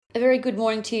A very good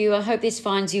morning to you. I hope this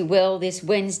finds you well this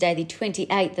Wednesday, the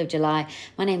 28th of July.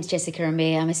 My name's Jessica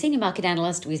Amir. I'm a senior market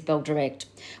analyst with Bell Direct.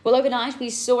 Well, overnight we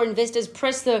saw investors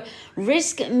press the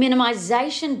risk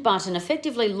minimisation button,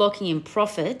 effectively locking in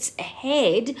profits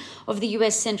ahead of the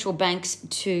US central bank's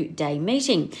two-day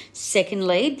meeting.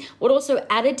 Secondly, what also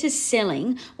added to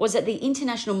selling was that the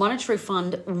International Monetary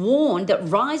Fund warned that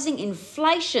rising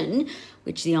inflation,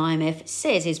 which the IMF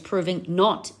says is proving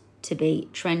not to be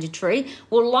transitory,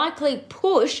 will likely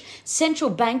push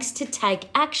central banks to take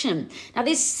action. Now,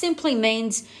 this simply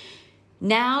means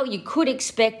now you could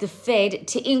expect the Fed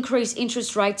to increase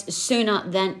interest rates sooner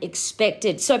than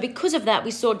expected. So because of that,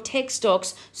 we saw tech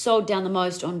stocks sold down the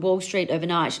most on Wall Street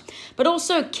overnight. But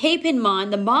also keep in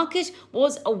mind, the market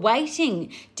was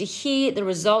awaiting to hear the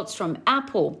results from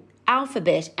Apple,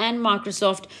 Alphabet and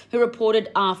Microsoft, who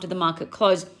reported after the market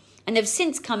closed. And they've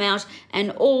since come out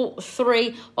and all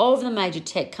three of the major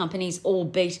tech companies all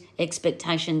beat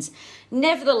expectations.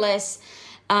 Nevertheless,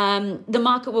 the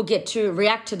market will get to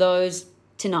react to those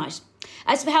tonight.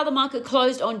 As for how the market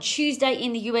closed on Tuesday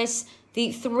in the US,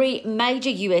 the three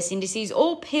major US indices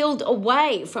all peeled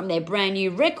away from their brand new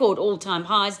record all-time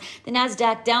highs. The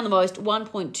Nasdaq down the most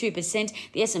 1.2%,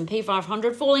 the S&P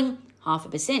 500 falling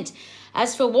 0.5%.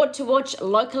 As for what to watch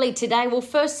locally today, well,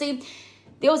 firstly,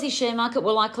 the Aussie share market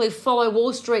will likely follow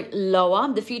Wall Street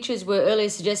lower. The futures were earlier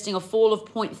suggesting a fall of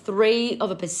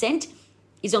 0.3%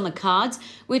 is on the cards,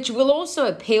 which will also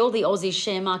appeal the Aussie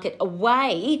share market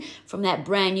away from that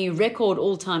brand new record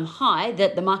all-time high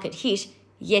that the market hit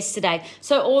yesterday.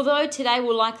 So although today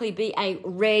will likely be a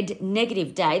red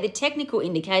negative day, the technical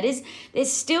indicators, they're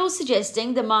still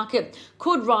suggesting the market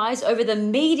could rise over the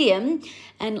medium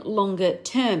and longer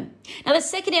term. Now, the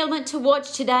second element to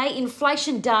watch today,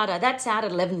 inflation data, that's out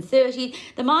at 11:30.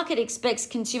 The market expects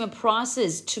consumer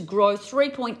prices to grow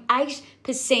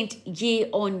 3.8% year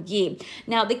on year.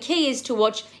 Now, the key is to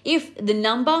watch if the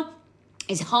number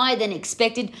is higher than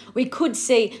expected, we could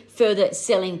see further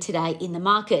selling today in the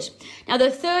market. Now,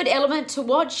 the third element to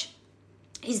watch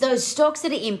is those stocks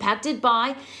that are impacted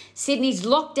by Sydney's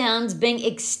lockdowns being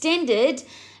extended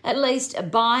at least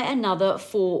by another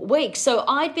 4 weeks. So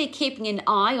I'd be keeping an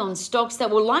eye on stocks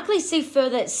that will likely see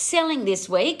further selling this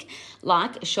week,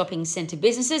 like shopping centre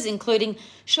businesses, including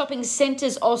Shopping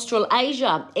Centres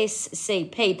Australasia,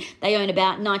 SCP. They own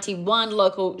about 91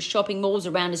 local shopping malls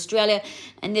around Australia,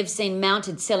 and they've seen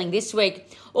mounted selling this week.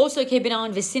 Also keep an eye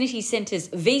on Vicinity Centres,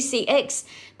 VCX.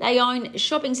 They own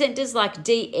shopping centres like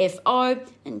DFO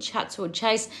and Chatswood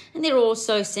Chase, and they're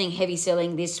also seeing heavy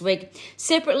selling this week.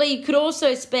 Separately, you could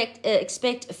also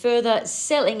expect further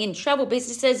selling in travel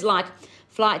businesses like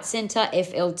Flight Centre,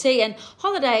 FLT, and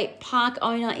Holiday Park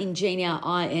owner Ingenia,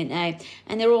 INA.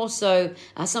 And they're also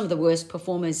some of the worst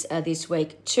performers this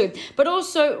week too. But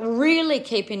also really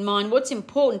keep in mind what's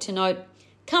important to note.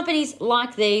 Companies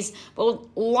like these will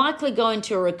likely go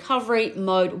into a recovery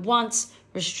mode once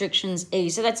restrictions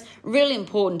ease. So that's really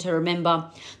important to remember.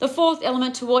 The fourth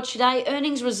element to watch today,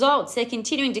 earnings results. They're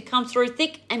continuing to come through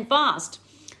thick and fast.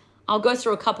 I'll go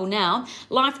through a couple now.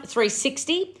 Life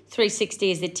 360.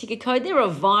 360 is the ticker code. They're a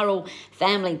viral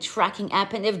family tracking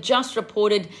app, and they've just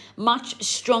reported much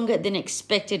stronger than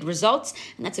expected results,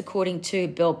 and that's according to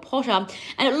Bell Potter.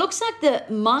 And it looks like the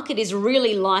market is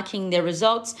really liking their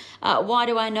results. Why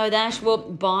do I know that? Well,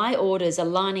 buy orders are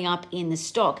lining up in the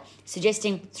stock,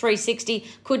 suggesting 360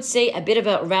 could see a bit of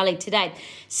a rally today.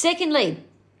 Secondly,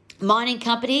 mining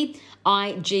company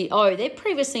IGO, they're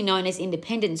previously known as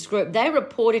Independence Group. They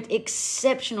reported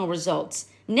exceptional results.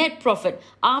 Net profit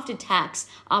after tax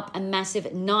up a massive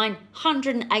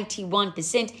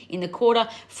 981% in the quarter.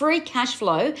 Free cash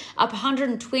flow up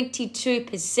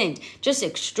 122%. Just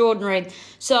extraordinary.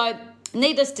 So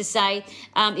needless to say,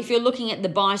 if you're looking at the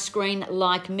buy screen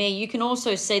like me, you can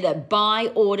also see that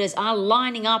buy orders are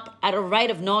lining up at a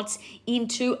rate of knots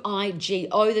into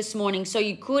IGO this morning. So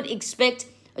you could expect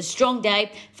a strong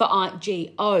day for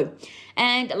IGO.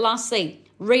 And lastly,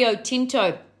 Rio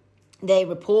Tinto. They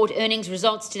report earnings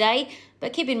results today,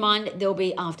 but keep in mind they'll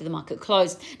be after the market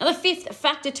close. Now, the fifth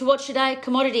factor to watch today,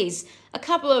 commodities. A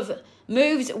couple of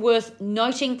moves worth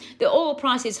noting. The oil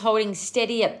price is holding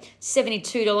steady at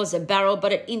 $72 a barrel,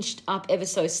 but it inched up ever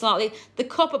so slightly. The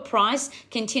copper price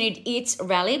continued its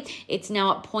rally. It's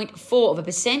now at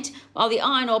 0.4%, while the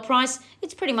iron ore price,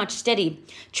 it's pretty much steady.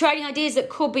 Trading ideas that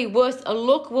could be worth a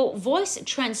look. Well, voice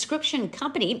transcription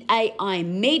company AI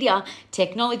Media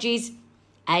Technologies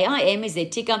AIM is their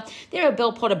ticker. They're a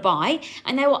Bell Potter buy,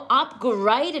 and they were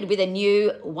upgraded with a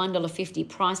new $1.50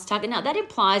 price target. Now, that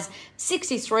implies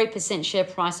 63% share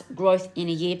price growth in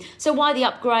a year. So why the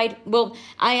upgrade? Well,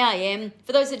 AIM,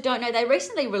 for those that don't know, they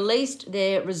recently released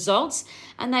their results,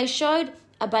 and they showed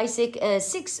a basic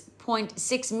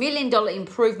 $6.6 million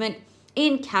improvement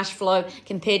in cash flow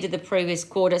compared to the previous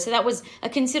quarter. So that was a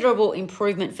considerable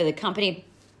improvement for the company.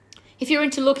 If you're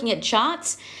into looking at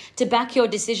charts to back your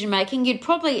decision making, you'd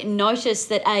probably notice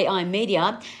that AI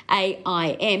Media,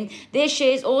 AIM, their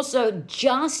shares also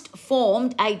just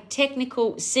formed a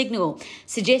technical signal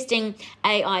suggesting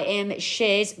AIM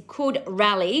shares could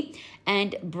rally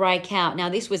and break out. Now,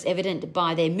 this was evident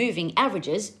by their moving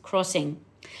averages crossing.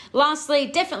 Lastly,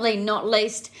 definitely not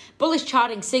least, bullish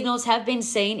charting signals have been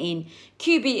seen in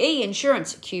QBE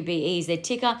Insurance, QBE is their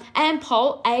ticker,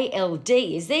 Ampol, ALD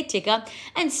is their ticker,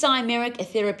 and Cymeric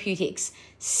Therapeutics,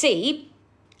 CHM.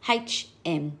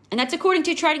 And that's according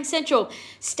to Trading Central.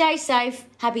 Stay safe,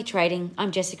 happy trading.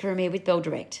 I'm Jessica Amir with Bell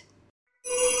Direct.